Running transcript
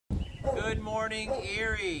Good morning,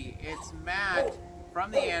 Erie. It's Matt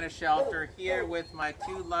from the Anna Shelter here with my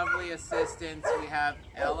two lovely assistants. We have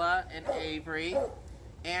Ella and Avery.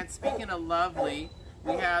 And speaking of lovely,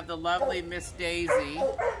 we have the lovely Miss Daisy,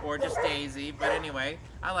 or just Daisy, but anyway,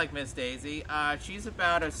 I like Miss Daisy. She's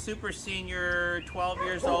about a super senior, 12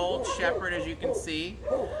 years old, shepherd as you can see,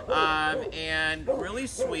 and really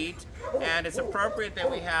sweet. And it's appropriate that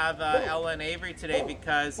we have Ella and Avery today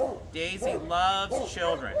because Daisy loves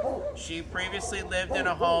children. She previously lived in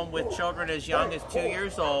a home with children as young as 2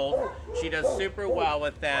 years old. She does super well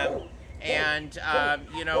with them. And,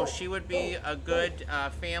 you know, she would be a good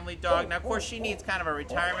family dog. Now, of course, she needs kind of a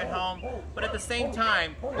retirement home, but at the same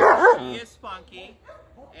time, she is spunky,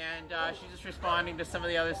 and she's just responding to some of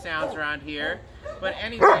the other sounds around here. But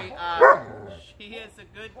anyway, she is a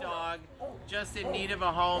good dog, just in need of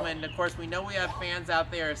a home, and of course, we know we have fans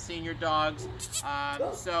out there, senior dogs.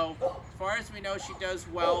 So, as far as we know, she does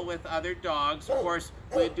well with other dogs. Of course,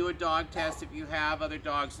 we do a dog test if you have other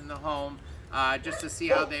dogs in the home. Just to see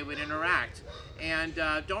how they would interact. And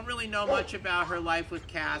don't really know much about her life with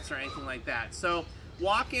cats or anything like that. So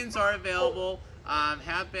walk-ins are available,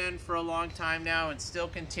 have been for a long time now and still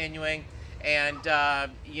continuing. And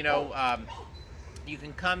you know, you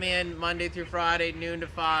can come in Monday through Friday, noon to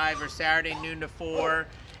 5, or Saturday, noon to 4.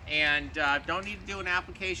 And don't need to do an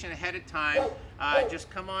application ahead of time. Just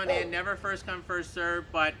come on in, never first come, first serve,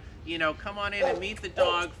 but you know, come on in and meet the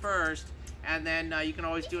dog first. And then you can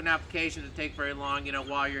always do an application. It doesn't take very long, you know,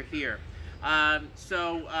 while you're here.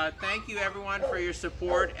 So thank you everyone for your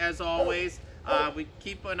support as always. We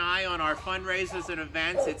keep an eye on our fundraisers and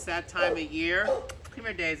events. It's that time of year. Come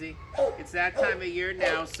here, Daisy. It's that time of year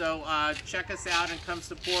now, so check us out and come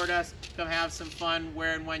support us. Come have some fun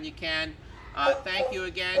where and when you can. Thank you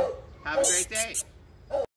again. Have a great day.